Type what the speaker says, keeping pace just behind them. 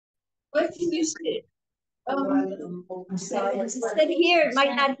Where can you sit? Sit here. It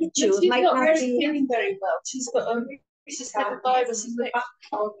might not hit you. It might not really be feeling very well. She's got a systemic virus in the back.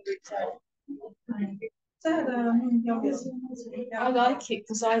 I like it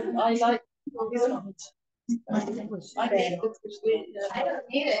because I like. I don't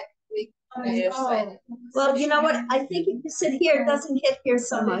need it. Well, you know what? I think if you sit here, it doesn't hit here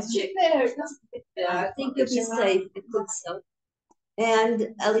so much. I think you'll be safe. I think so.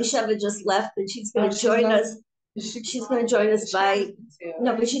 And Elisheva just left, and she's going to join us. She's going to join us by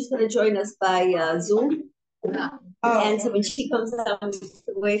but she's going to join us by Zoom. And so when she comes out,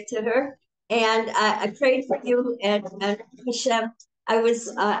 we wave to her. And I prayed for you and Hashem.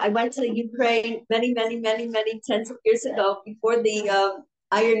 I went to Ukraine many tens of years ago before the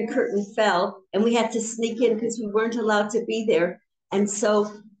Iron Curtain fell, and we had to sneak in because we weren't allowed to be there. And so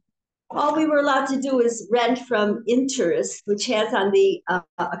all we were allowed to do is rent from Interest, which has on the a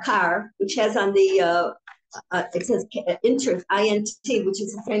car, which has on the it says Interest, INT, which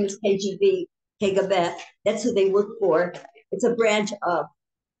is the same as KGB, KGB. That's who they work for. It's a branch of,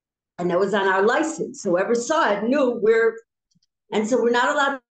 and that was on our license. So whoever saw it knew and so we're not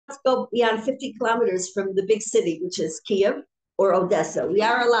allowed to go beyond 50 kilometers from the big city, which is Kiev or Odessa. We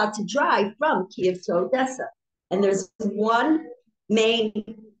are allowed to drive from Kiev to Odessa. And there's one main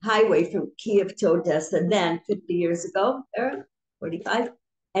highway from Kiev to Odessa then 50 years ago, 45.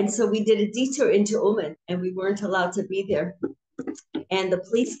 And so we did a detour into Uman and we weren't allowed to be there. And the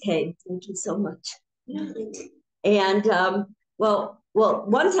police came. Thank you so much. And well,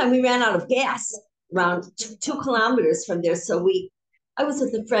 one time we ran out of gas around 2 kilometers from there. So I was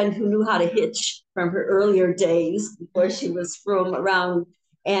with a friend who knew how to hitch from her earlier days before she was from around.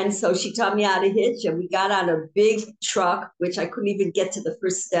 And so she taught me how to hitch, and we got on a big truck, which I couldn't even get to the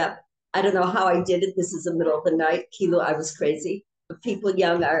first step. I don't know how I did it. This is the middle of the night. Kilo, I was crazy. But people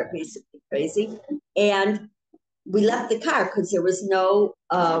young are basically crazy. And we left the car because there was no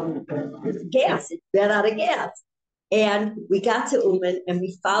gas. It ran out of gas. And we got to Uman and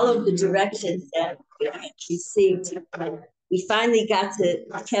we followed the directions that we received. We finally got to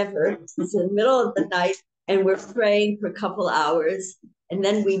Kever. It was in the middle of the night and we're praying for a couple hours. And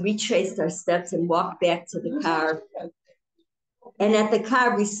then we retraced our steps and walked back to the car. And at the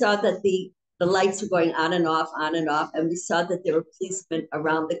car, we saw that the lights were going on and off. And we saw that there were policemen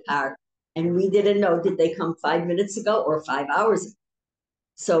around the car. And we didn't know, did they come 5 minutes ago or 5 hours ago?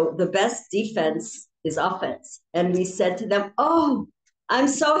 So the best defense is offense. And we said to them, oh, I'm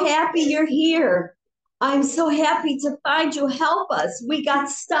so happy you're here. I'm so happy to find you. Help us. We got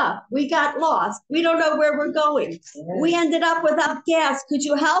stuck. We got lost. We don't know where we're going. We ended up without gas. Could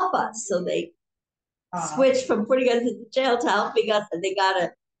you help us? So they switched from putting us in the jail to helping us. And they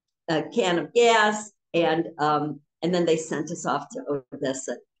got a can of gas. And then they sent us off to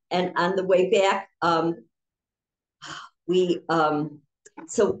Odessa. And on the way back,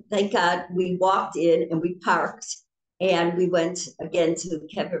 so thank God we walked in and we parked and we went again to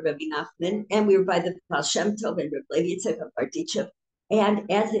Kever Rebbe Nachman and we were by the Baal Shem Tov and Reb Levi Yitzchak of Bardichev. And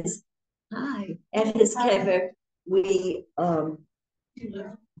at his Kever, we were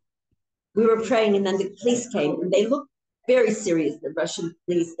praying and then the police came and they looked very serious, the Russian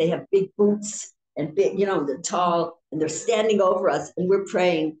police. They have big boots and big, they're tall and they're standing over us and we're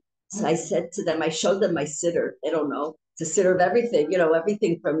praying. So I said to them, I showed them my siddur. They don't know. It's a siddur of everything,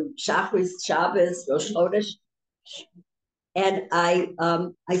 everything from Shacharis, Shabbos, Rosh Chodesh. And I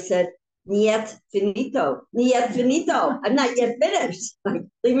said, Niet finito. I'm not yet finished.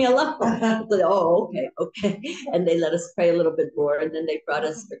 Leave me alone. Said, oh, okay. And they let us pray a little bit more. And then they brought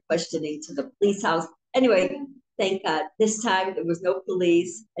us for questioning to the police house. Anyway, thank God. This time there was no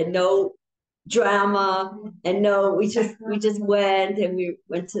police and no drama and no, we just went and we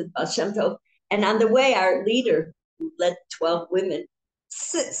went to Baal Shem Tov. And on the way, our leader who led 12 women,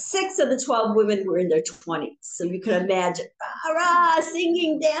 six of the 12 women were in their 20s. So you can imagine,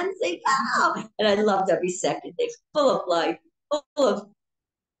 singing, dancing, and I loved every second. They're full of life, full of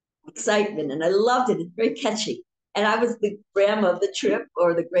excitement, and I loved it. It's very catchy. And I was the grandma of the trip,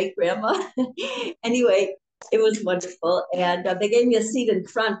 or the great grandma. Anyway, it was wonderful, and they gave me a seat in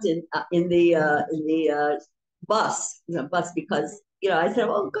front in the bus, because I said,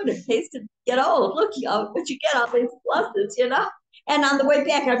 well, good, it pays to get old. Look, what you get all these pluses, And on the way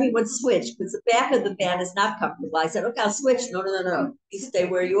back, everyone switched because the back of the van is not comfortable. I said, okay, I'll switch. No. You stay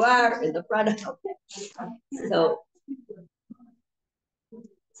where you are in the front. So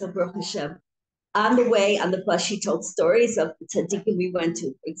Baruch Hashem. On the way, on the bus, she told stories of the tzaddikim we went to,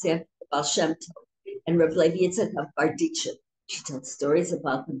 for example, Baal Shem Tov and Reb Levi Yitzchak of Bardichev. She told stories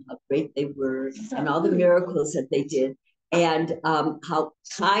about them, how great they were, and all the miracles that they did. and how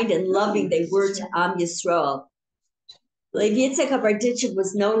kind and loving they were to Am Yisrael. Lev Yitzchak Barditchev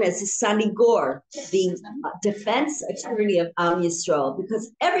was known as the Sanigor, the defense attorney of Am Yisrael,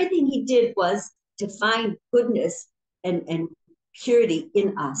 because everything he did was to find goodness and purity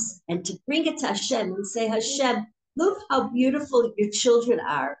in us and to bring it to Hashem and say, Hashem, look how beautiful your children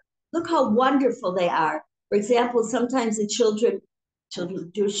are. Look how wonderful they are. For example, sometimes the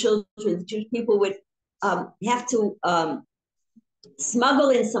Jewish people would have to smuggle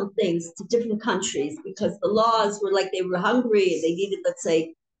in some things to different countries because the laws were like they were hungry and they needed, let's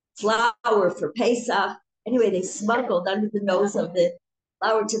say, flour for Pesach. Anyway, they smuggled under the nose of the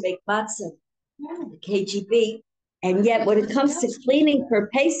flour to make matzah, the KGB. And yet, when it comes to cleaning for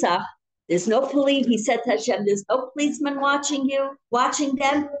Pesach, there's no police. He said to Hashem, there's no policeman watching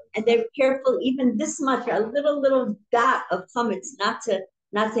them, and they're careful even this much, a little dot of chametz not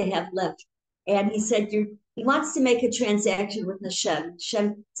to have left. And he said, he wants to make a transaction with Hashem.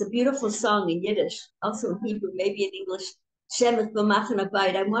 Hashem, it's a beautiful song in Yiddish, also in Hebrew, maybe in English. Hashem, I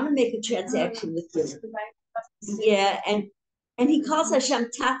want to make a transaction with you. Yeah, and he calls Hashem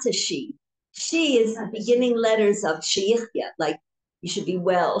Tata She. She is the beginning letters of Sheyichya, like you should be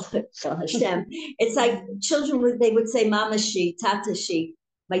well. So Hashem. It's like children, they would say Mama She, Tata She.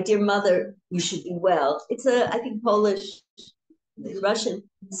 My dear mother, you should be well. It's I think Polish, Russian.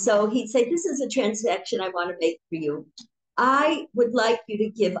 So he'd say, this is a transaction I want to make for you. I would like you to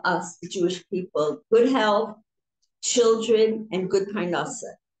give us, the Jewish people, good health, children, and good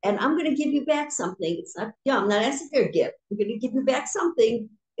parnasa. And I'm going to give you back something. It's not, I'm not asking for a gift. I'm going to give you back something.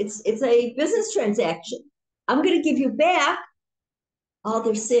 It's a business transaction. I'm going to give you back all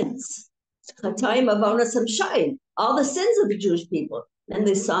their sins. All the sins of the Jewish people. And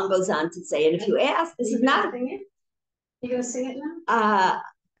the song goes on to say, and if you ask, this is not. You're going to sing it now?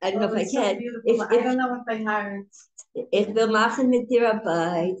 I don't know if I can. I don't know if I heard. Ich will machen mit dir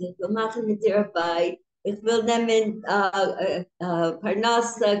Arbeit. Ich will nehmen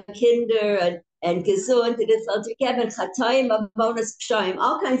Parnasa, Kinder, and gesund,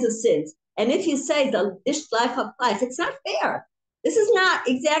 all kinds of sins. And if you say the dish life of life, it's not fair. This is not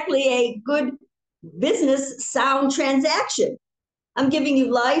exactly a good business sound transaction. I'm giving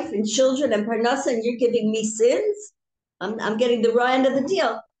you life and children and parnasa, and you're giving me sins. I'm getting the raw end of the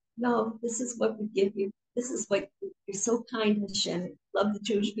deal. No, this is what we give you. This is what you're so kind, Hashem. Love the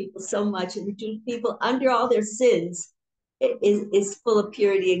Jewish people so much, and the Jewish people, under all their sins, is full of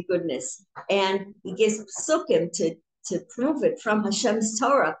purity and goodness. And he gives psukim to prove it from Hashem's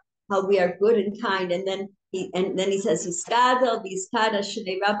Torah, how we are good and kind. And then he says, Hiskadel, Hiskada,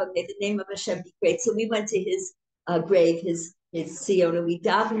 Shnei Rabbah, may the name of Hashem be great. So we went to his grave, his Sion, and we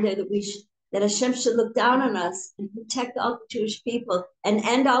davened there that Hashem should look down on us and protect all the Jewish people and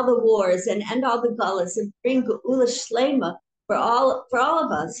end all the wars and end all the gullahs and bring Geula Shlema for all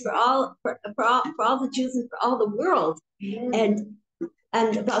of us, for all the Jews and for all the world. And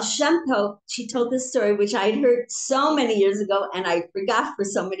Baal Shem Tov, she told this story, which I had heard so many years ago, and I forgot for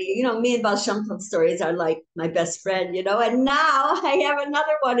so many. Me and Baal Shem Tov stories are like my best friend, and now I have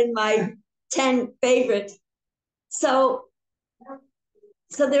another one in my 10 favorite. So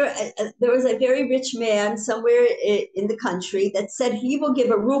there was a very rich man somewhere in the country that said he will give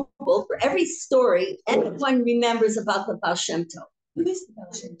a ruble for every story anyone remembers about the Baal Shem Tov. Who is the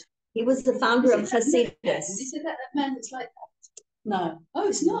Baal Shem Tov? He was the founder of Hasidus. Is it that man that's like that? No. Oh,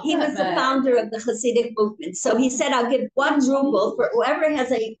 it's not. He was the founder of the Hasidic movement. So he said, I'll give 1 ruble for whoever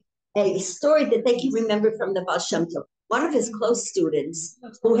has a story that they can remember from the Baal Shem Tov. One of his close students,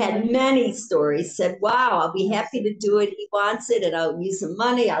 who had many stories, said, wow, I'll be happy to do it. He wants it, and I'll use some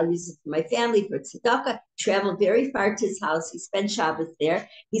money. I'll use it for my family, for tzedakah. Traveled very far to his house. He spent Shabbos there.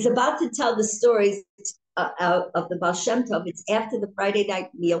 He's about to tell the stories of the Baal Shem Tov. It's after the Friday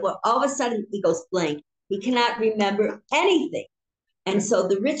night meal, where all of a sudden he goes blank. He cannot remember anything. And so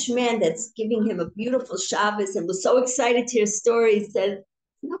the rich man that's giving him a beautiful Shabbos and was so excited to hear stories said,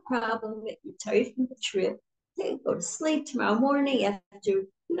 no problem, you're tired from the trip. Go to sleep tomorrow morning after,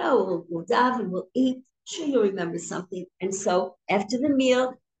 we'll daven, we'll eat. Sure, you'll remember something. And so after the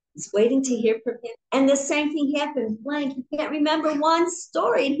meal, he's waiting to hear from him. And the same thing happened. Blank, he can't remember one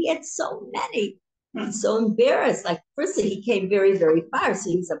story, and he had so many. He's so embarrassed. Like, firstly, he came very, very far, so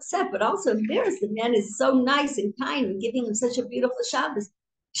he's upset, but also embarrassed. The man is so nice and kind and giving him such a beautiful Shabbos.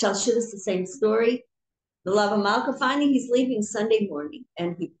 Shall shoot us the same story. The love of Malka, finally, he's leaving Sunday morning,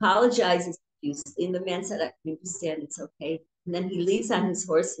 and he apologizes profusely. And the man said, I understand, it's okay. And then he leaves on his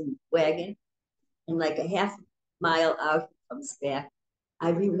horse and wagon, and like a half mile out, he comes back. I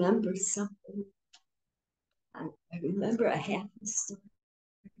remember something. I remember a half a story.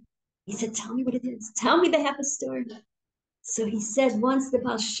 He said, tell me what it is. Tell me the half a story. So he said once the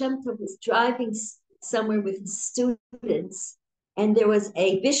Baal Shem Tov was driving somewhere with his students, and there was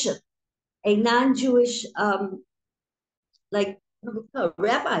a bishop, a non-Jewish, like, what do we call it,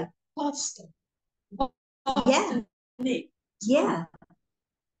 rabbi. Pastor. Yeah. Yeah.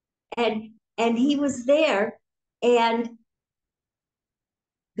 And he was there, and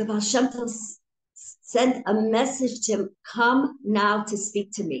the Baal Shem Tov sent a message to him, come now to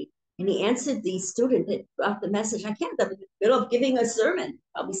speak to me. And he answered the student that brought the message. I can't, I'm in the middle of giving a sermon,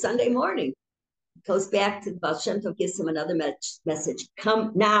 probably Sunday morning. He goes back to the Baal Shem Tov, gives him another message,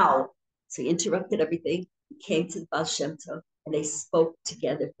 come now. So he interrupted everything. He came to the Bas Shem Tov, and they spoke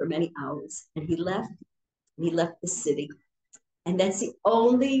together for many hours. And he left the city. And that's the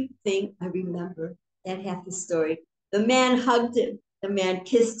only thing I remember, that half the story. The man hugged him. The man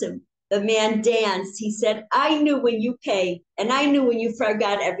kissed him. The man danced. He said, I knew when you came, and I knew when you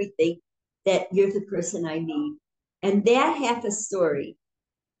forgot everything, that you're the person I need. And that half a story,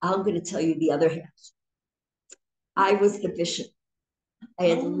 I'm going to tell you the other half. I was the bishop. I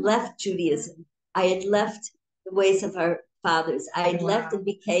had left Judaism. I had left the ways of our fathers. I had left and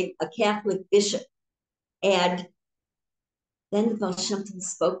became a Catholic bishop. And then the Baal Shem Tov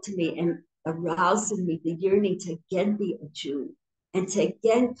spoke to me and aroused in me the yearning to again be a Jew and to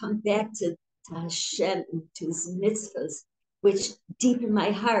again come back to Hashem and to his mitzvahs, which deep in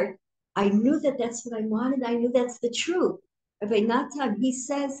my heart, I knew that that's what I wanted. I knew that's the truth. Rabbi Natan, he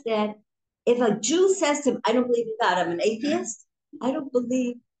says that if a Jew says to him, I don't believe in God, I'm an atheist, I don't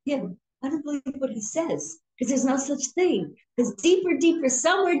believe him. I don't believe what he says, because there's no such thing. Because deeper,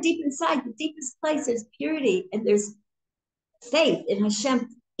 somewhere deep inside, the deepest place, there's purity and there's faith in Hashem.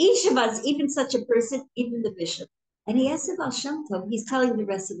 Each of us, even such a person, even the bishop. And he asked the Baal Shem Tov, he's telling the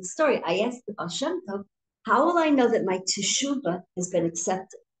rest of the story. I asked the Baal Shem Tov, how will I know that my teshuvah has been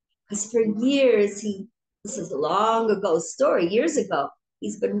accepted? Because for years, this is a long ago story, years ago,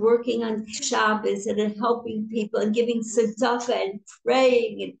 he's been working on Shabbos and helping people and giving tzedakah and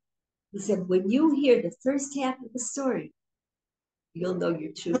praying. And he said, when you hear the first half of the story, you'll know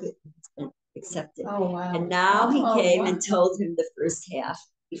your teshuvah has been accepted. Oh, wow. And now he came and told him the first half.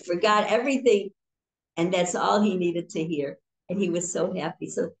 He forgot everything, and that's all he needed to hear. And he was so happy.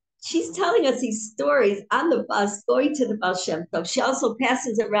 So she's telling us these stories on the bus, going to the Baal Shem Tov. She also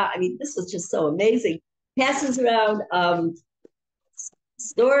passes around, I mean, this was just so amazing, passes around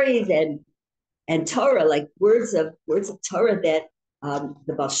stories and Torah, like words of Torah that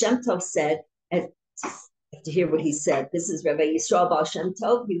the Baal Shem Tov said. And to hear what he said. This is Rabbi Yisrael Baal Shem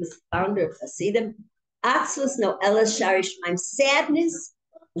Tov. He was the founder of Hasidim. Atzvus no elas shari shemaim. Sadness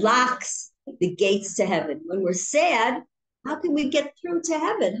locks the gates to heaven. When we're sad, how can we get through to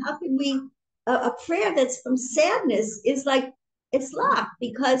heaven? How can we, a prayer that's from sadness is like, it's locked,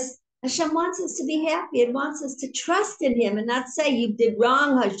 because Hashem wants us to be happy and wants us to trust in him and not say, you did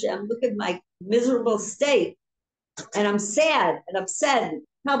wrong, Hashem. Look at my miserable state. And I'm sad and upset and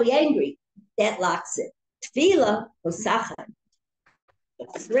probably angry. That locks it. Tefillah, Osachan,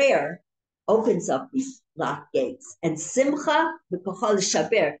 prayer opens up these locked gates. And Simcha, the Kochal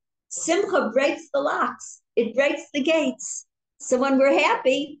Shaber, Simcha breaks the locks. It breaks the gates. So when we're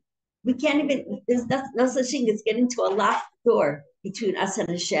happy, we can't even, there's no such thing as getting to a locked door between us and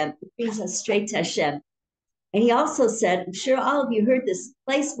Hashem. It brings us straight to Hashem. And he also said, I'm sure all of you heard this,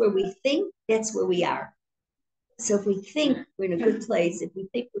 place where we think, that's where we are. So if we think we're in a good place, if we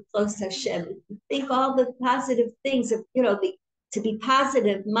think we're close to Hashem, if we think all the positive things, of, to be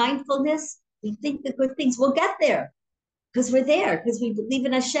positive, mindfulness, we think the good things, we'll get there. Because we're there, because we believe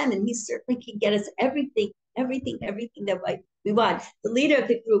in Hashem, and he certainly can get us everything that we want. The leader of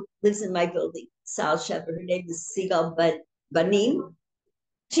the group lives in my building, Sal Shepherd. Her name is Sigal Banim.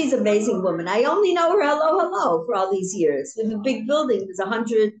 She's an amazing woman. I only know her hello for all these years. We have a big building, there's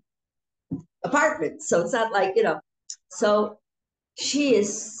 100 apartments, so it's not like, so she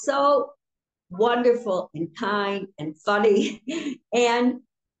is so wonderful and kind and funny. And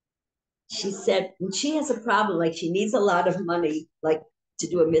she said, when she has a problem, like she needs a lot of money, like to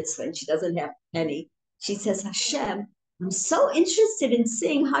do a mitzvah, and she doesn't have any, she says, Hashem, I'm so interested in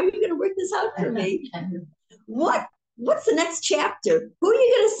seeing how you're going to work this out for me. What's the next chapter? Who are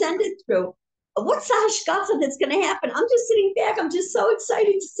you going to send it through? What's the hashkafa that's going to happen? I'm just sitting back. I'm just so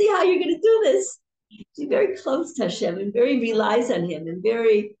excited to see how you're going to do this. She's very close to Hashem and very relies on him and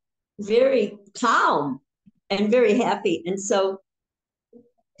very, very calm and very happy. And so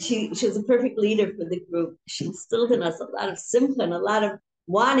she was a perfect leader for the group. She instilled in us a lot of simcha and a lot of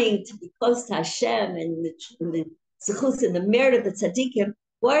wanting to be close to Hashem and the zechus and the merit of the tzaddikim.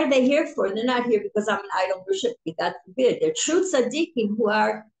 What are they here for? They're not here because I'm an idol worship. God forbid. They're true tzaddikim who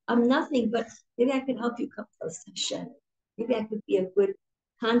are, I'm nothing, but maybe I can help you come close to Hashem. Maybe I could be a good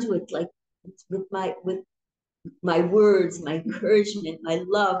conduit, like with my words, my encouragement, my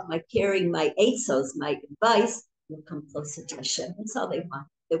love, my caring, my etzos, my advice, will come closer to Hashem. That's all they want,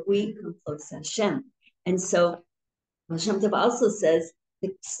 that we come close to Hashem. And so Hashem Tov also says,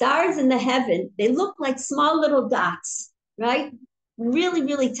 the stars in the heaven, they look like small little dots, right? Really,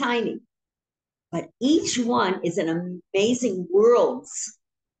 really tiny. But each one is an amazing worlds.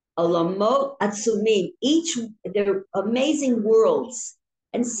 Olamot atzumim. They're amazing worlds.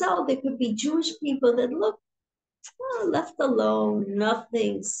 And so there could be Jewish people that look left alone,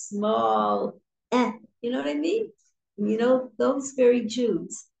 nothing, small. You know what I mean? Those very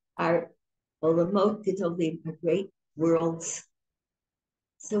Jews are Olamot Gedolim, are great worlds.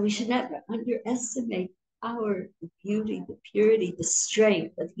 So we should never underestimate the beauty, the purity, the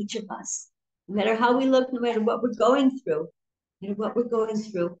strength of each of us. No matter how we look, no matter what we're going through,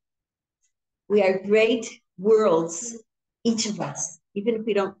 we are great worlds, each of us. Even if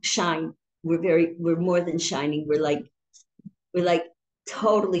we don't shine, we're more than shining. We're like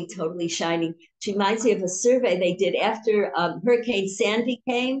totally, totally shining. She reminds me of a survey they did after Hurricane Sandy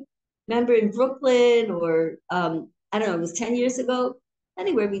came. Remember in Brooklyn, or I don't know, it was 10 years ago,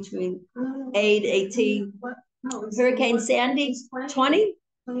 anywhere between 8, 18. Hurricane Sandy, 20?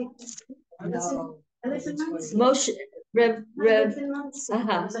 No. Motion. So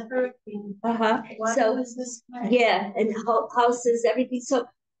yeah, and houses, everything. So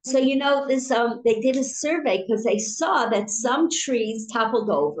this they did a survey because they saw that some trees toppled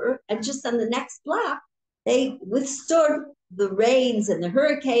over, and just on the next block they withstood the rains and the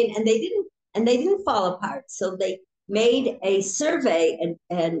hurricane, and they didn't fall apart. So they made a survey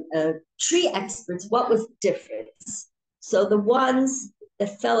and tree experts, what was the difference? So the ones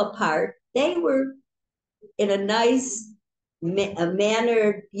that fell apart, they were in a nice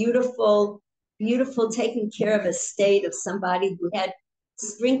manner, beautiful, taken care of estate of somebody who had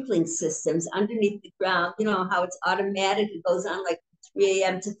sprinkling systems underneath the ground. You know how it's automatic, it goes on like 3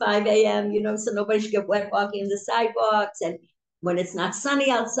 a.m. to 5 a.m., so nobody should get wet walking the sidewalks, and when it's not sunny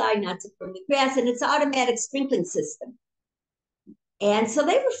outside, not to burn the grass, and it's an automatic sprinkling system. And so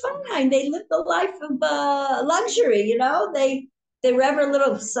they were fine. They lived the life of luxury, they were ever a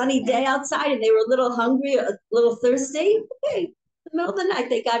little sunny day outside and they were a little hungry, a little thirsty. Okay, in the middle of the night,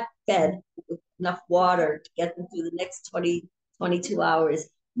 they got fed with enough water to get them through the next 20, 22 hours.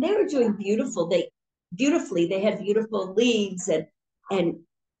 And they were doing beautifully. They had beautiful leaves and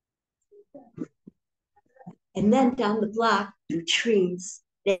then down the block, the trees.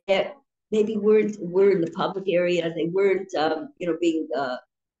 They maybe were in the public area. They weren't, being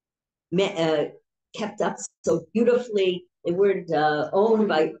kept up so beautifully. They weren't owned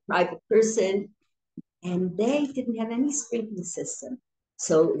by a private person, and they didn't have any sprinkling system.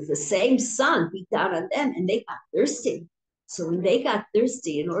 So the same sun beat down on them, and they got thirsty. So when they got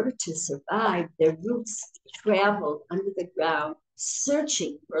thirsty, in order to survive, their roots traveled under the ground,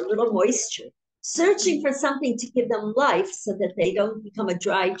 searching for a little moisture, searching for something to give them life so that they don't become a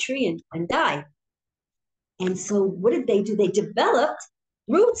dry tree and die. And so what did they do? They developed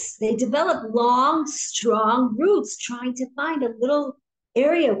roots. They developed long, strong roots, trying to find a little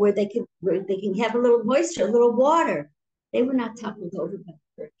area where they can have a little moisture, a little water. They were not toppled over by the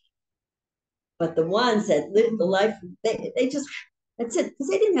hurricane. But the ones that lived the life, they just, that's it, because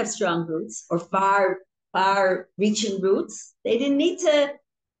they didn't have strong roots or far-reaching roots. They didn't need to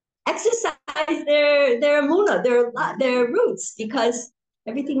exercise their emunah, their roots, because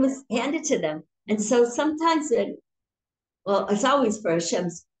everything was handed to them. And so sometimes it's always for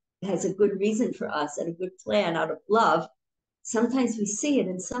Hashem's, has a good reason for us and a good plan out of love. Sometimes we see it,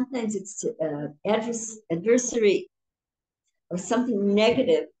 and sometimes it's adversary or something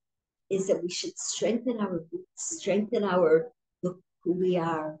negative, is that we should strengthen our roots, strengthen look who we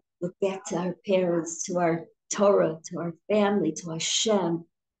are, look back to our parents, to our Torah, to our family, to Hashem,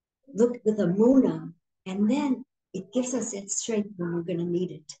 look with emunah, and then it gives us that strength when we're going to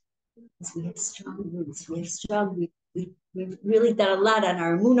need it. Because we have strong roots, we've really done a lot on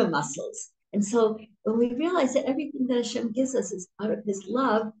our emunah muscles. And so when we realize that everything that Hashem gives us is out of his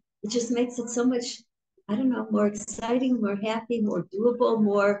love, it just makes it so much, more exciting, more happy, more doable,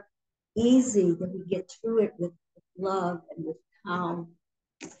 more easy, that we get through it with love and with calm,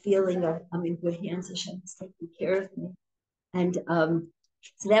 feeling of, I'm in good hands, Hashem is taking care of me. And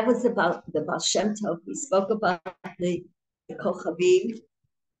so that was about the Baal Shem Tov. We spoke about the Kochavim,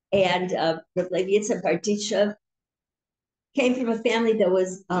 and Rav Levi Yitzhak Barditchev came from a family that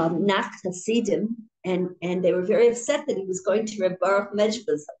was not Hasidim, and they were very upset that he was going to Reb Baruch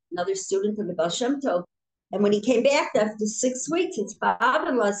Mejbaz, another student of the Baal Shem Tov. And when he came back after 6 weeks, his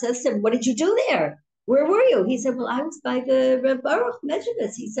father-in-law says to him, "What did you do there?" where were you? He said, well, I was by the Reb Baruch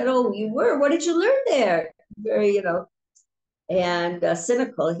Medjugorje. He said, oh, you were? What did you learn there? Very, and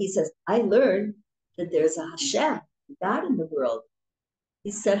cynical. He says, I learned that there's a Hashem, God in the world.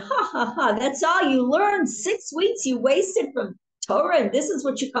 He said, ha, ha, ha, that's all you learned? 6 weeks you wasted from Torah, and this is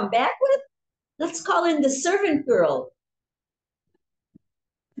what you come back with? Let's call in the servant girl,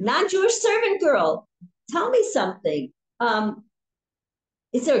 non-Jewish servant girl. Tell me something.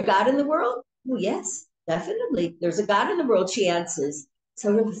 Is there a God in the world? Oh, yes, definitely. There's a God in the world, she answers.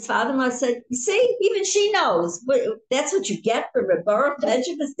 So his father-in-law said, you see, even she knows. That's what you get from Reb Baruch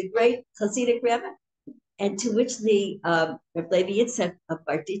Medjugorje, the great Hasidic rabbi. And to which the Reb Levi Yitzchak of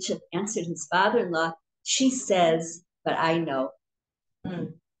Barditchev answered his father-in-law, she says, but I know.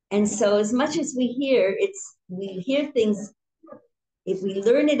 And so as much as we hear things, if we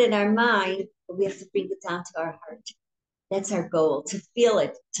learn it in our mind, we have to bring it down to our heart. That's our goal, to feel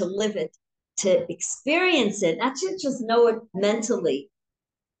it, to live it, to experience it, not to just know it mentally.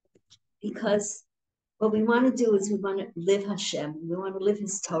 Because what we want to do is we want to live Hashem. We want to live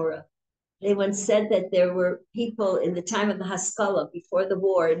His Torah. They once said that there were people in the time of the Haskalah, before the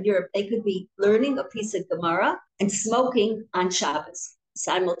war in Europe, they could be learning a piece of Gemara and smoking on Shabbos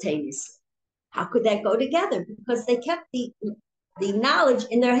simultaneously. How could that go together? Because they kept the knowledge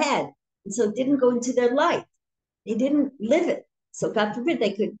in their head. And so it didn't go into their life. They didn't live it. So God forbid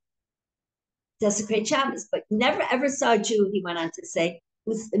they could desecrate Shabbos. But never ever saw a Jew, he went on to say,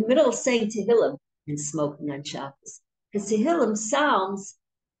 who's in the middle of saying Tehillim and smoking on Shabbos. Because Tehillim, Psalms,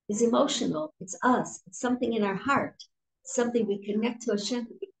 is emotional. It's us. It's something in our heart. It's something we connect to Hashem,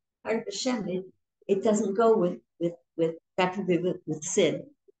 part of Hashem. It doesn't go with God forbid, with sin.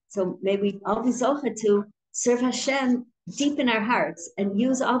 So may we all be zocha to serve Hashem deep in our hearts and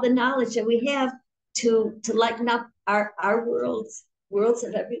use all the knowledge that we have to lighten up our worlds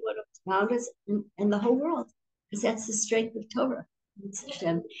of everyone around us and the whole world, because that's the strength of Torah.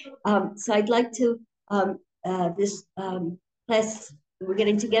 So I'd like to, this class we're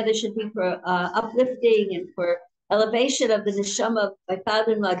getting together should be for uplifting and for elevation of the neshama of my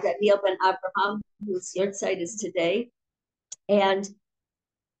father-in-law, Daniel ben Abraham, whose yahrzeit is today, and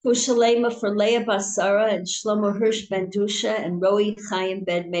Kushalema for Leah Basara and Shlomo Hirsch ben Dusha and Roi Chaim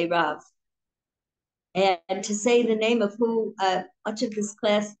ben Meirav. And to say the name of who much of this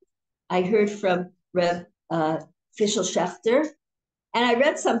class I heard from Reb Fischel Schachter. And I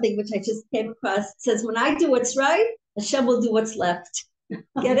read something which I just came across. It says, when I do what's right, Hashem will do what's left.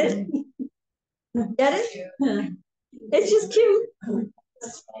 Get it? Get it? It's just cute.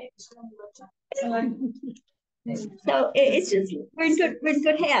 So it's just, we're in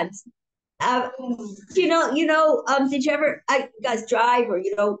good hands. Did you ever, you guys drive or,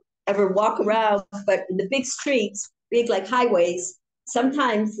 ever walk around, but in the big streets, big like highways,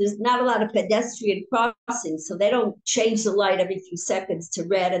 sometimes there's not a lot of pedestrian crossings, so they don't change the light every few seconds to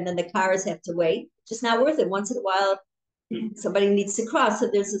red, and then the cars have to wait. Just not worth it. Once in a while, somebody needs to cross, so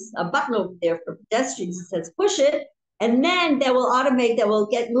there's a button over there for pedestrians that says push it, and then that will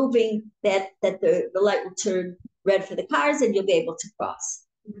get moving, that the light will turn red for the cars, and you'll be able to cross.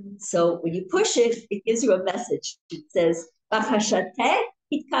 So when you push it, it gives you a message. It says,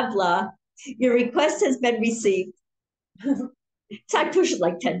 your request has been received. So I pushed it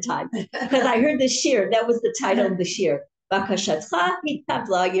like 10 times because I heard the shir. That was the title of the shir.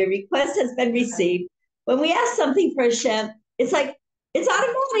 Your request has been received. When we ask something for Hashem, it's like, it's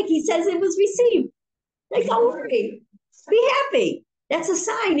automatic. He says it was received. Like, don't worry. Be happy. That's a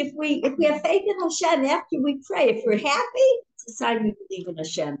sign. If we have faith in Hashem after we pray, if we're happy, it's a sign we believe in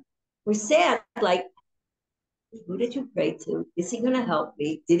Hashem. We're sad, like, who did you pray to? Is he going to help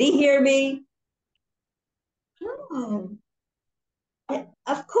me? Did he hear me? No.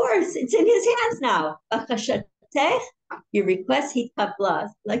 Of course, it's in his hands now. Your request, he kabla.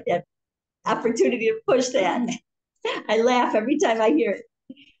 Like that opportunity to push that. I laugh every time I hear it.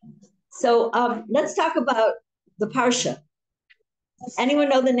 So let's talk about the Parsha. Anyone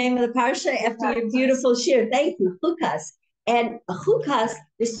know the name of the Parsha after your beautiful shir? Thank you, Chukat. And Chukat,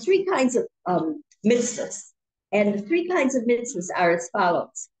 there's 3 kinds of mitzvahs. And the 3 kinds of mitzvahs are as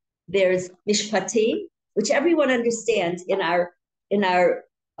follows. There's mishpatim, which everyone understands in our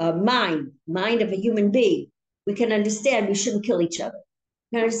mind of a human being. We can understand we shouldn't kill each other.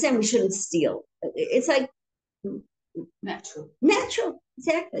 We can understand we shouldn't steal. It's like natural,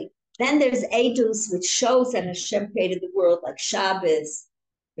 exactly. Then there's edus, which shows that Hashem created the world, like Shabbos,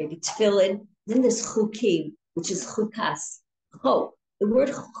 maybe tefillin. Then there's chukim, which is chukas. Chok. The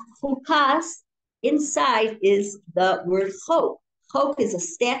word chukas inside is the word chok. Chok is a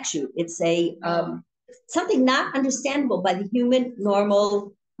statute. It's a something not understandable by the human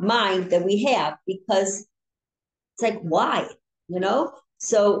normal mind that we have, because it's like, why?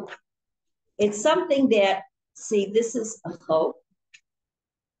 So it's something that, see, this is a chok.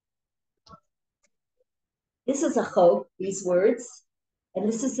 This is a chok, these words. And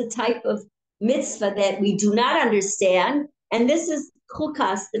this is the type of mitzvah that we do not understand. And this is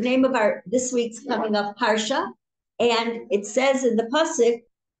Chukas, the name of our this week's coming up Parsha. And it says in the pasuk,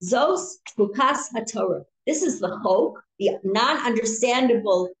 Zos Chukas HaTorah. This is the chok, the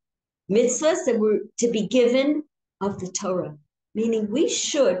non-understandable mitzvahs that were to be given of the Torah. Meaning we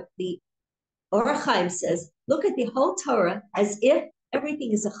should, the Orach Chaim says, look at the whole Torah as if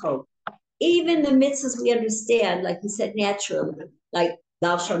everything is a chok. Even the mitzvahs we understand, like he said, naturally, like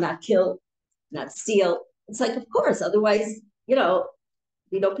thou shalt not kill, not steal. It's like, of course, otherwise,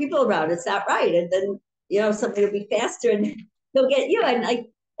 people around, it's not right. And then, somebody will be faster and they'll get you. And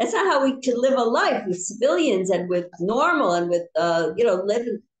like, that's not how we can live a life with civilians and with normal and with,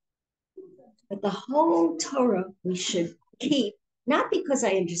 living. But the whole Torah we should keep, not because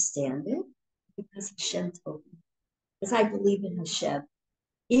I understand it, because Hashem told me, because I believe in Hashem.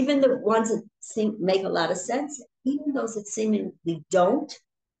 Even the ones that make a lot of sense, even those that seemingly don't.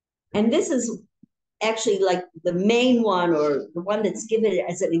 And this is actually like the main one, or the one that's given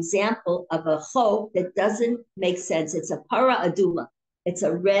as an example of a chok that doesn't make sense. It's a para aduma. It's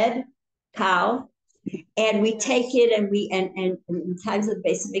a red cow. And we take it and in times of the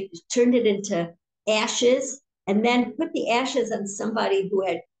Beit Mikdash, turned it into ashes, and then put the ashes on somebody who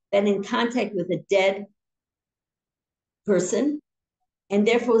had been in contact with a dead person, and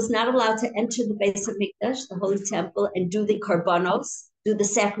therefore was not allowed to enter the Beit Mikdash, the holy temple, and do the korbanos, do the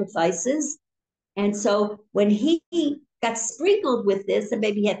sacrifices. And so when he got sprinkled with this, and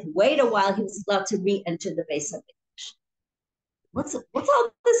maybe he had to wait a while, he was allowed to re-enter the Beit Mikdash. What's all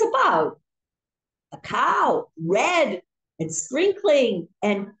this about? A cow, red, and sprinkling,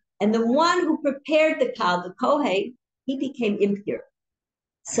 and the one who prepared the cow, the kohen, he became impure.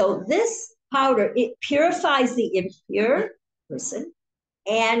 So this powder, it purifies the impure person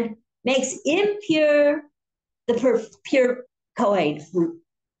and makes impure the pure kohen who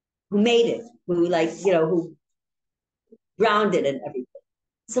made it, who ground it and everything.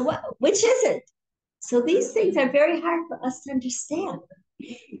 So which is it? So these things are very hard for us to understand.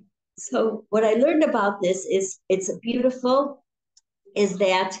 So what I learned about this is is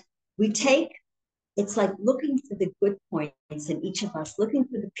that we take, it's like looking for the good points in each of us, looking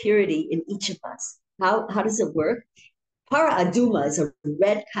for the purity in each of us. How does it work? Para aduma is a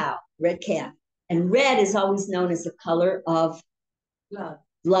red calf. And red is always known as the color of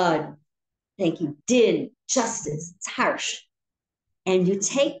blood. Thank you. Din, justice. It's harsh. And you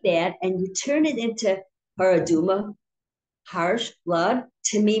take that and you turn it into para aduma, harsh, blood,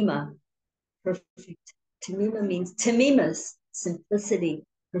 tamima, perfect. Tamima means tamimas, simplicity,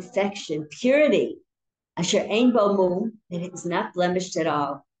 perfection, purity. Asher ein bo mum, that it is not blemished at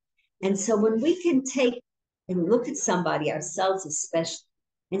all. And so when we can take and look at somebody, ourselves especially,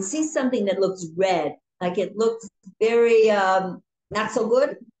 and see something that looks red, like it looks very not so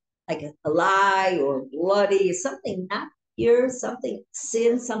good, like a lie or bloody, something not pure, something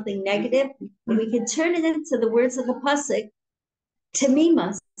sin, something negative, and we can turn it into the words of the pasuk,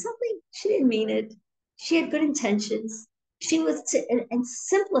 tamima, something she didn't mean it. She had good intentions. She was and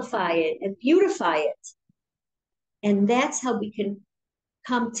simplify it and beautify it. And that's how we can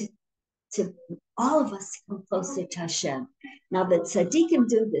come to all of us come closer to Hashem. Now the tzaddikim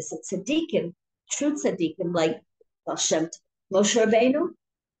do this. The tzaddikim, true tzaddikim, like Hashem, Moshe Rabbeinu,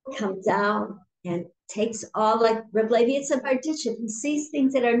 come down and takes all, like Reb Levi Yitzchak Barditchev, he sees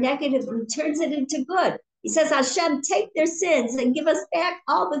things that are negative and turns it into good. He says, Hashem, take their sins and give us back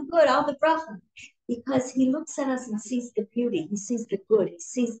all the good, all the bracha. Because he looks at us and sees the beauty, he sees the good, he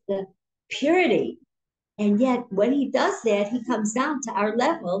sees the purity. And yet, when he does that, he comes down to our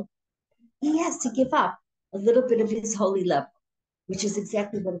level. He has to give up a little bit of his holy level, which is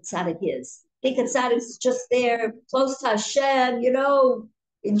exactly what a tzaddik is. I think a tzaddik is just there, close to Hashem,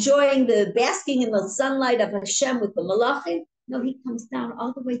 enjoying the basking in the sunlight of Hashem with the malachim. No, he comes down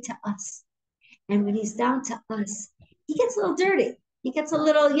all the way to us. And when he's down to us, he gets a little dirty. He gets a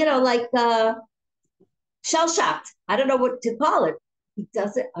little, shell-shocked. I don't know what to call it. He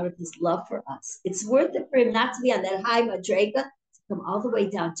does it out of his love for us. It's worth it for him not to be on that high madrega, to come all the way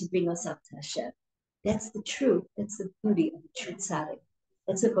down to bring us up to Hashem. That's the truth. That's the beauty of the true tzaddik.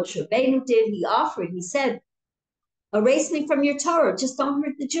 That's what Moshe Rabbeinu did. He offered. He said, erase me from your Torah. Just don't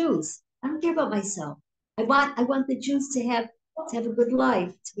hurt the Jews. I don't care about myself. I want the Jews to have a good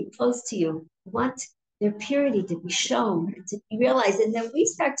life, to be close to you. I want their purity to be shown, to be realized. And then we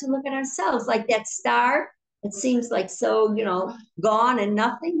start to look at ourselves like that star It seems like so, gone and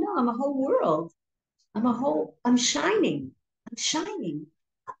nothing. No, I'm a whole world. I'm shining. I'm shining.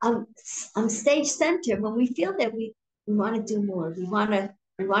 I'm stage center. When we feel that we want to do more, we want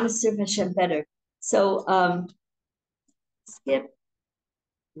to serve Hashem better. So skip.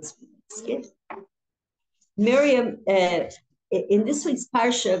 Miriam, in this week's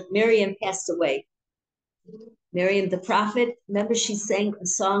Parsha, Miriam passed away. Miriam the prophet, remember she sang a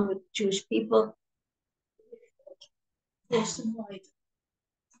song with the Jewish people?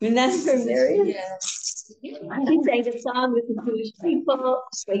 Remember Miriam? Yeah. She sang a song with the Jewish people,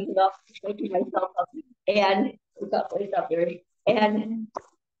 waking myself up, and wake up, Miriam. And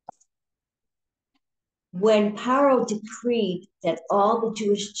when Paro decreed that all the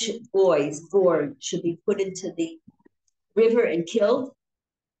Jewish boys born should be put into the river and killed,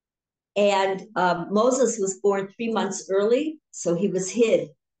 and Moses was born 3 months early, so he was hid.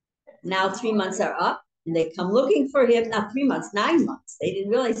 Now 3 months are up, and they come looking for him. Not 3 months, 9 months. They didn't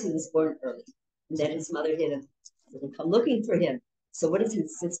realize he was born early, and then his mother hid him. So they come looking for him. So what does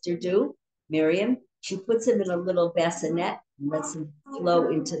his sister do? Miriam, she puts him in a little bassinet and lets him flow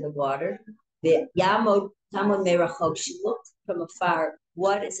into the water. The Yamod Tamod Merachok, she looked from afar.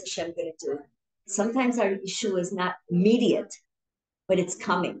 What is Hashem going to do? Sometimes our Yeshua is not immediate, but it's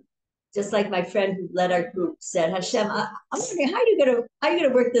coming. Just like my friend who led our group said, Hashem, I'm wondering how are you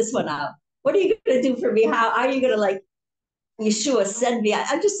gonna work this one out? What are you gonna do for me? How are you gonna Yeshua send me?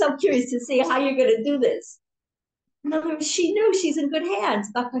 I'm just so curious to see how you're gonna do this. In other words, she knew she's in good hands.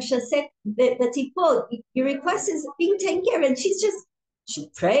 Bakasha said that your request is being taken care of, and she's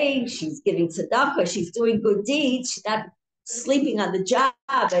praying, she's giving tzedakah, she's doing good deeds, she's not sleeping on the job,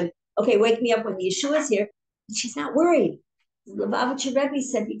 and okay, wake me up when Yeshua's here. She's not worried. The Lubavitcher Rebbe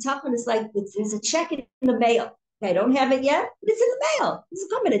said, Bitachon is like, there's a check in the mail. I don't have it yet, but it's in the mail. It's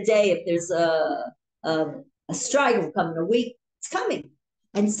coming a day. If there's a strike, it'll come in a week. It's coming.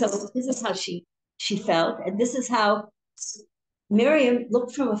 And so this is how she felt. And this is how Miriam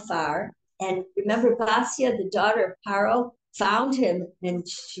looked from afar. And remember, Basia, the daughter of Paro, found him. And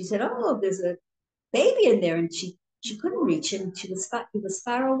she said, oh, there's a baby in there. And she couldn't reach him. He was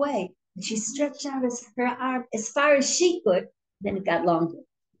far away. And she stretched out her arm as far as she could. Then it got longer.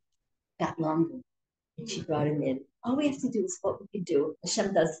 And she brought him in. All we have to do is what we can do.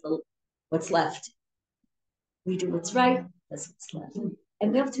 Hashem does what's left. We do what's right, that's what's left.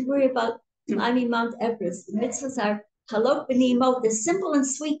 And we have to worry about climbing Mount Everest. The mitzvahs are halok b'nimot. They're simple and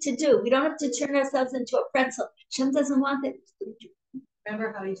sweet to do. We don't have to turn ourselves into a pretzel. Hashem doesn't want that.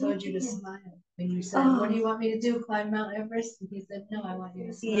 Remember how he told you to smile when you said, what do you want me to do, climb Mount Everest? And he said, no, I want you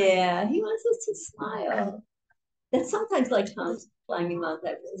to smile. Yeah, he wants us to smile. That's sometimes like climbing Mount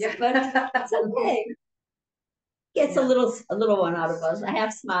Everest, but it's okay. Gets a little one out of us. A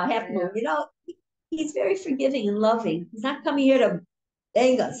half smile, half move. He's very forgiving and loving. He's not coming here to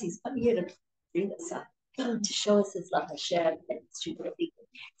bang us. He's coming here to bring us up, to show us his love, Hashem.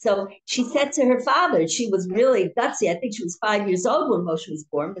 So she said to her father, she was really gutsy. I think she was 5 years old when Moshe was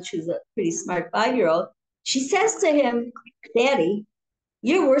born, but she was a pretty smart 5-year-old. She says to him, Daddy,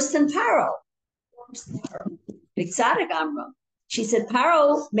 you're worse than Paro. Big Tzaddik Amram. She said,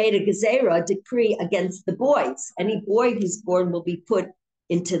 Paro made a gezerah, a decree against the boys. Any boy who's born will be put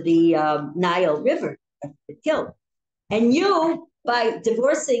into the Nile River, killed. And you, by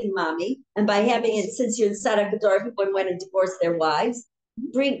divorcing mommy, and by having it, since you're in Sarah Gador, everyone went and divorced their wives,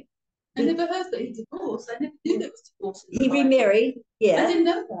 I never heard that he divorced. I never knew there was divorce. He remarried, yeah. I didn't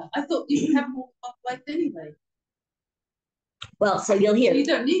know that. I thought you could have more wives anyway. Well, so you'll hear. You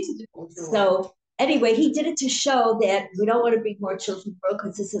don't need to divorce. So anyway, he did it to show that we don't want to bring more children forward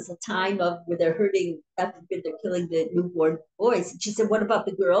because this is a time where they're hurting, God forbid, they're killing the newborn boys. And she said, what about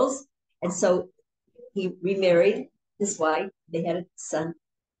the girls? And so he remarried his wife. They had a son,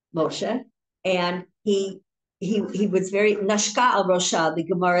 Moshe, and he was very nashka al rosha. The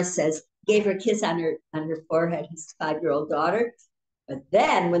Gemara says, gave her a kiss on her forehead, his 5-year-old daughter. But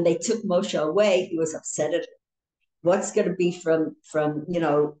then when they took Moshe away, he was upset at her. What's going to be from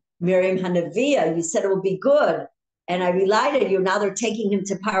Miriam Hanaviah? You said it will be good, and I relied on you. Now they're taking him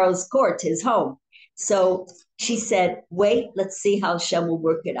to Paro's court, his home. So she said, wait, let's see how Hashem will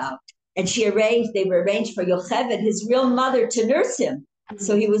work it out. And they were arranged for Yocheved, his real mother, to nurse him.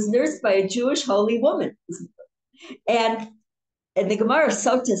 So he was nursed by a Jewish holy woman. And the Gemara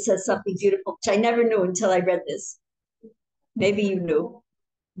Sota says something beautiful, which I never knew until I read this. Maybe you knew.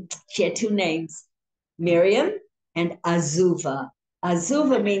 She had 2 names, Miriam and Azuva.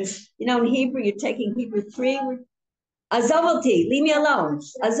 Azuva means, in Hebrew, you're taking Hebrew 3. Azovalti, leave me alone.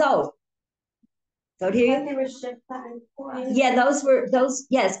 Azov. Don't hear you? Yeah, those,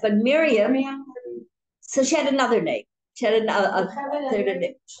 yes, but Miriam. So she had another name. She had a third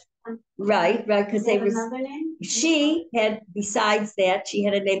name. Right, because they were. She had, besides that, she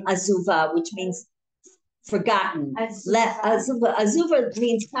had a name Azuva, which means forgotten. Azuva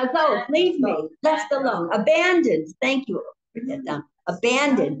means kadosh, leave me, left alone, abandoned. Thank you.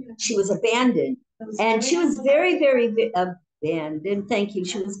 Abandoned. She was abandoned, and she was very, very abandoned. Thank you.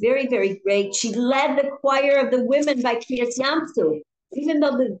 She was very, very great. She led the choir of the women by Kriyas Yamsu, even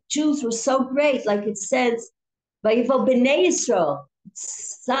though the Jews were so great, like it says, Vayivo B'nai Yisrael,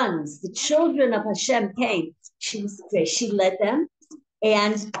 sons, the children of Hashem came. She was great. She led them,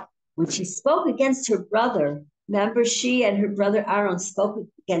 and when she spoke against her brother, remember, she and her brother Aaron spoke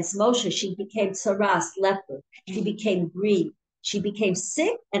against Moshe. She became saras, leper. She became grieved. She became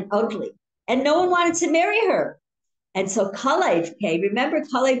sick and ugly, and no one wanted to marry her. And so Kalev came. Remember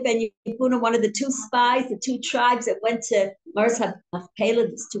Kalev ben Yefunah, one of the two spies, the two tribes that went to Mars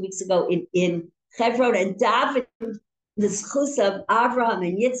HaPela 2 weeks ago in Hebron, and David, the schus of Abraham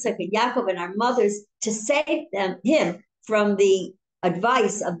and Yitzchak and Yaakov and our mothers, to save him from the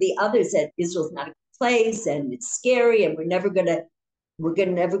advice of the others that Israel's not a good place and it's scary and we're never going to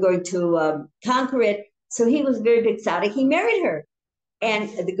conquer it. So he was very big tzaddik. He married her. And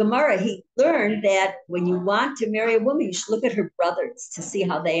the Gemara, he learned that when you want to marry a woman, you should look at her brothers to see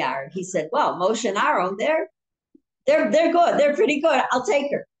how they are. And he said, well, Moshe and Aaron, they're good. They're pretty good. I'll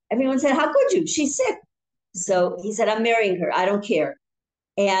take her. Everyone said, how could you? She's sick. So he said, I'm marrying her. I don't care.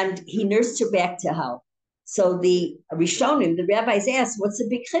 And he nursed her back to health. So the Rishonim, the rabbis asked, what's the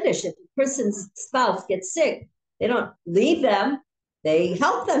big chiddush? If a person's spouse gets sick, they don't leave them. They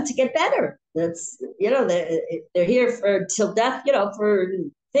help them to get better. That's, they're here for till death, for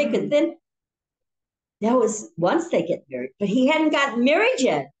thick and thin. That was once they get married, but he hadn't gotten married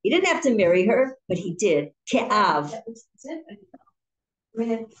yet. He didn't have to marry her, but he did. Ke'av. We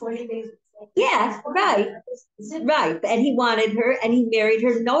had 40 days. Yeah, right. And he wanted her and he married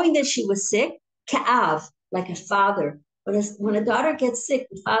her knowing that she was sick. Ke'av, like a father. When a daughter gets sick,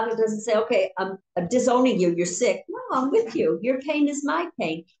 the father doesn't say, okay, I'm disowning you, you're sick. No, I'm with you. Your pain is my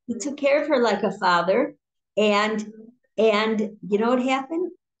pain. He took care of her like a father. And you know what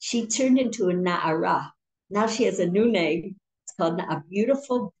happened? She turned into a Na'ara. Now she has a new name. It's called a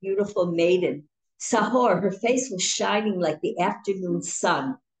beautiful, beautiful maiden. Sahor, her face was shining like the afternoon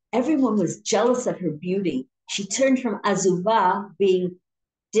sun. Everyone was jealous of her beauty. She turned from Azuvah, being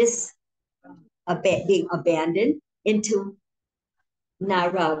abandoned, into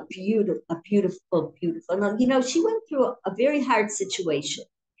Nara, beautiful. Now, she went through a very hard situation.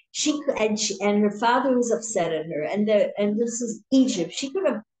 And her father was upset at her, and this is Egypt. She could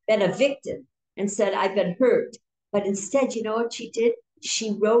have been a victim and said, I've been hurt. But instead, you know what she did?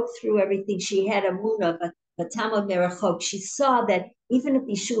 She wrote through everything. She had a munah, Batama Merachok. She saw that even if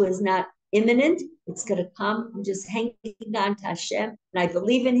Yeshua is not imminent, it's going to come. I'm just hanging on to Hashem, and I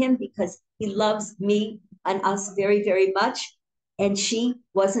believe in him because he loves me and us very, very much. And she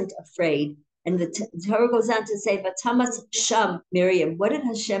wasn't afraid. And the Torah goes on to say, Vatamas Sham, Miriam. What did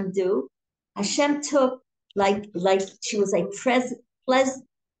Hashem do? Hashem took, like she was a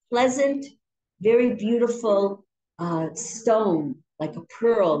pleasant, very beautiful stone, like a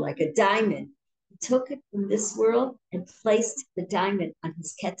pearl, like a diamond. He took it from this world and placed the diamond on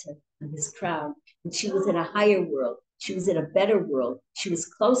his keter, on his crown. And she was in a higher world. She was in a better world. She was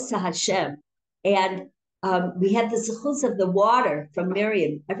close to Hashem. And we had the zechus of the water from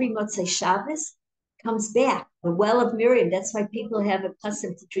Miriam. Every Motzei Shabbos comes back, the well of Miriam. That's why people have a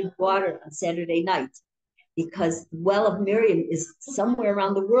custom to drink water on Saturday night, because the well of Miriam is somewhere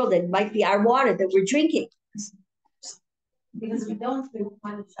around the world. It might be our water that we're drinking. Because we don't drink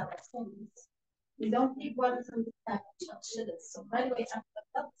water Shabbos. We don't drink water from the Shabbos. So right away after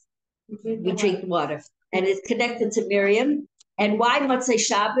the cups, we drink water. And it's connected to Miriam. And why Motzei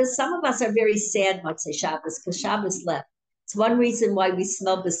Shabbos? Some of us are very sad Motzei Shabbos because Shabbos left. It's one reason why we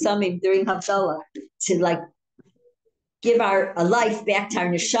smell the samim during Havdalah, to give our life back to our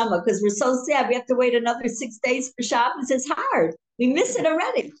neshama, because we're so sad. We have to wait another 6 days for Shabbos. It's hard. We miss it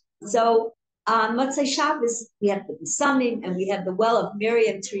already. So on Motzei Shabbos, we have the samim and we have the well of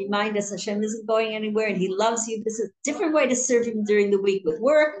Miriam to remind us Hashem isn't going anywhere and he loves you. This is a different way to serve him during the week with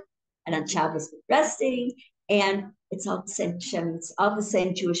work, and on Shabbos with resting. And it's all the same Hashem. It's all the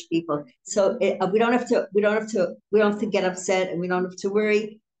same Jewish people. So we don't have to get upset, and we don't have to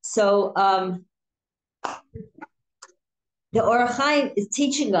worry. So the Orach Chaim is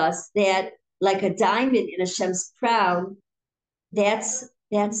teaching us that, like a diamond in Hashem's crown, that's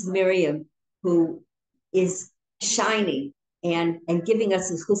Miriam, who is shining and giving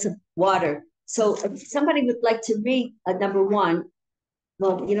us a zechus of water. So if somebody would like to read number 1,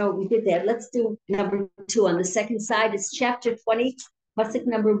 Well, we did that. Let's do number 2. On the second side, it's chapter 20, pasuk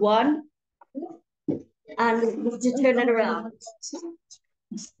number 1. And we have to turn it around.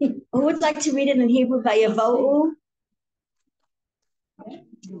 Who would like to read it in Hebrew? Vayavo'u?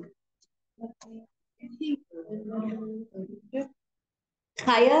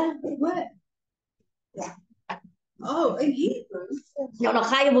 Chaya? What? Oh, in Hebrew? No,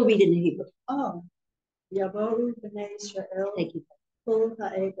 Chaya will read it in Hebrew. Oh. Yavo'u b'nei Israel. Thank you. Kol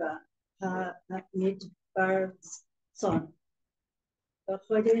ha'ega ha'midbar son.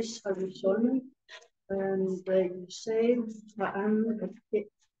 B'chodesh harishon v'yishev ha'am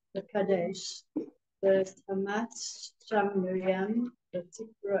b'kadesh v'tamat sham Miriam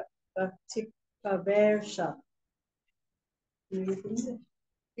v'tikvaver sham.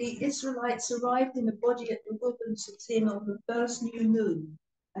 The Israelites arrived in a body at the wilderness of Sin on the first new moon,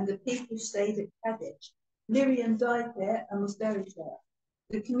 and the people stayed at Kadesh. Miriam died there and was buried there.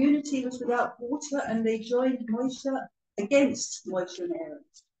 The community was without water, and they joined Moshe against Moshe and Aaron.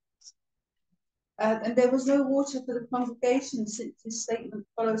 And there was no water for the congregation, since this statement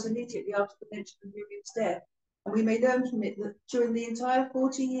follows immediately after the mention of Miriam's death. And we may learn from it that during the entire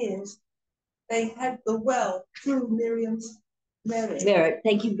 40 years, they had the well through Miriam's merit.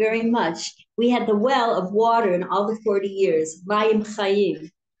 Thank you very much. We had the well of water in all the 40 years, Mayim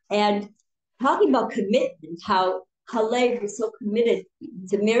Chayim. And talking about commitment, how Halev was so committed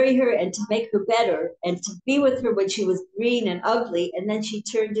to marry her and to make her better and to be with her when she was green and ugly, and then she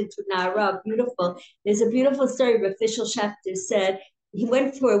turned into Nara, beautiful. There's a beautiful story of official Shafter said he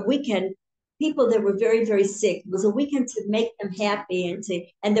went for a weekend, people that were very, very sick. It was a weekend to make them happy,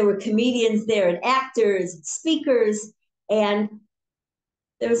 and there were comedians there and actors and speakers. And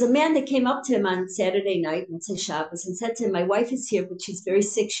there was a man that came up to him on Saturday night, Motzei Shabbos, and said to him, "My wife is here, but she's very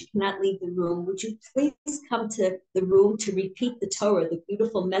sick. She cannot leave the room. Would you please come to the room to repeat the Torah, the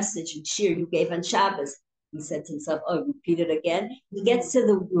beautiful message and shir you gave on Shabbos?" He said to himself, "Oh, repeat it again." He gets to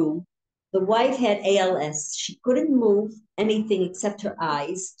the room. The wife had ALS. She couldn't move anything except her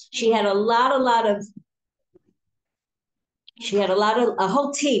eyes. She had a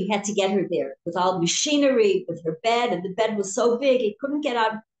whole team had to get her there with all machinery, with her bed, and the bed was so big, it couldn't get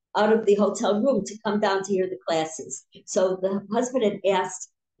out of the hotel room to come down to hear the classes. So the husband had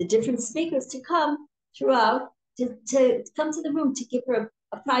asked the different speakers to come throughout, to come to the room to give her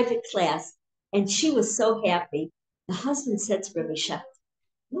a private class. And she was so happy. The husband said to Rabbi Shaft,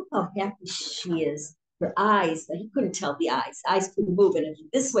 "Look how happy she is. Her eyes," he couldn't tell the eyes couldn't move. And if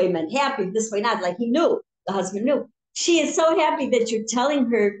this way meant happy, this way not, like he knew, the husband knew. "She is so happy that you're telling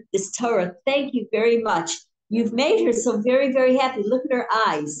her this Torah. Thank you very much. You've made her so very, very happy. Look at her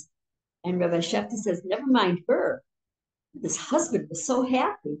eyes." And Rabbi Shefty says, "Never mind her. This husband was so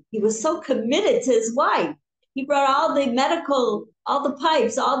happy. He was so committed to his wife. He brought all the medical, all the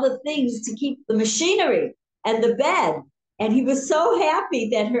pipes, all the things to keep the machinery and the bed. And he was so happy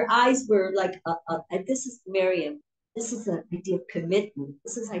that her eyes were like, and this is Miriam. This is an idea of commitment.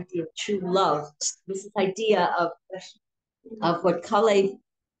 This is an idea of true love. This is an idea of what Kalev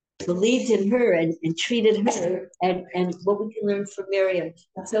believed in her and treated her, and what we can learn from Miriam.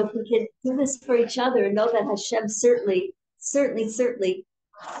 So if we can do this for each other and know that Hashem certainly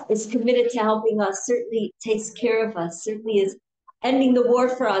is committed to helping us, certainly takes care of us, certainly is ending the war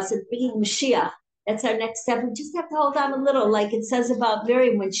for us and bringing Mashiach. That's our next step. We just have to hold on a little, like it says about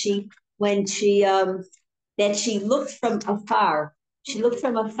Miriam when she looked from afar. She looked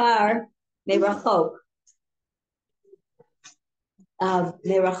from afar, Merachok.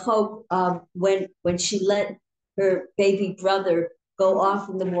 When she let her baby brother go off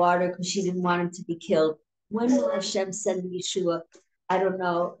in the water because she didn't want him to be killed. When will Hashem send Yeshua? I don't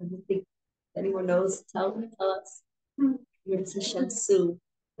know. I don't think anyone knows. Tell us. It's Hashem soon.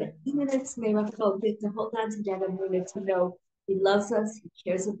 But even it's Merachok, we have to hold on to that and to know He loves us, He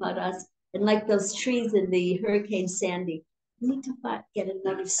cares about us. And like those trees in the Hurricane Sandy, we need to get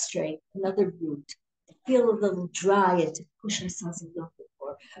another strength, another root, to feel a little dry and to push ourselves a little bit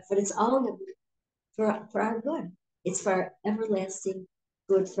more. But it's all for our good. It's for our everlasting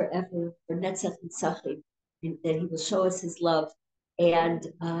good forever, for Netzach and Tzachim, and that He will show us His love.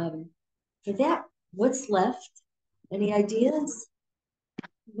 And for that, what's left? Any ideas?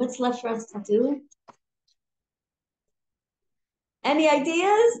 What's left for us to do? Any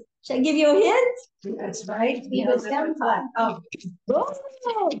ideas? Should I give you a hint? That's right.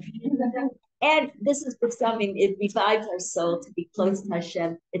 And this is for something, it revives our soul to be close to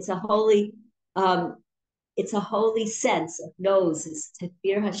Hashem. It's a holy sense of knows, is to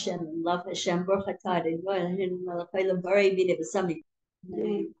fear Hashem and love Hashem.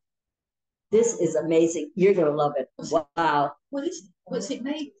 This is amazing. You're going to love it. Wow. What's it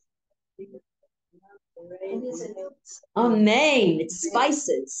made? Amen. It's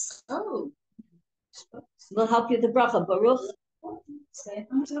spices. Oh. We'll help you with the bracha. Baruch.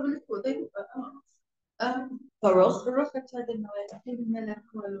 I'm to have a look what they Baruch. Baruch atah Adonai melech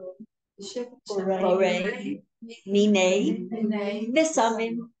haolam. Borei. Minei.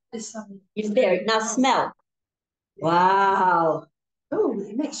 Visamim. You're there. Now smell. Wow. Oh,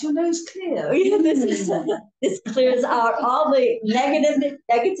 it makes your nose clear. Oh, yeah, this clears out all the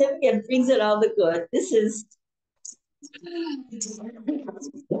negativity and brings in all the good. This is.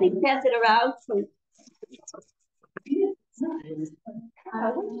 They pass it around. Where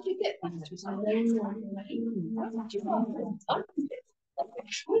did you get that?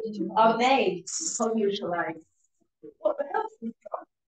 Amen. So usually. What the hell?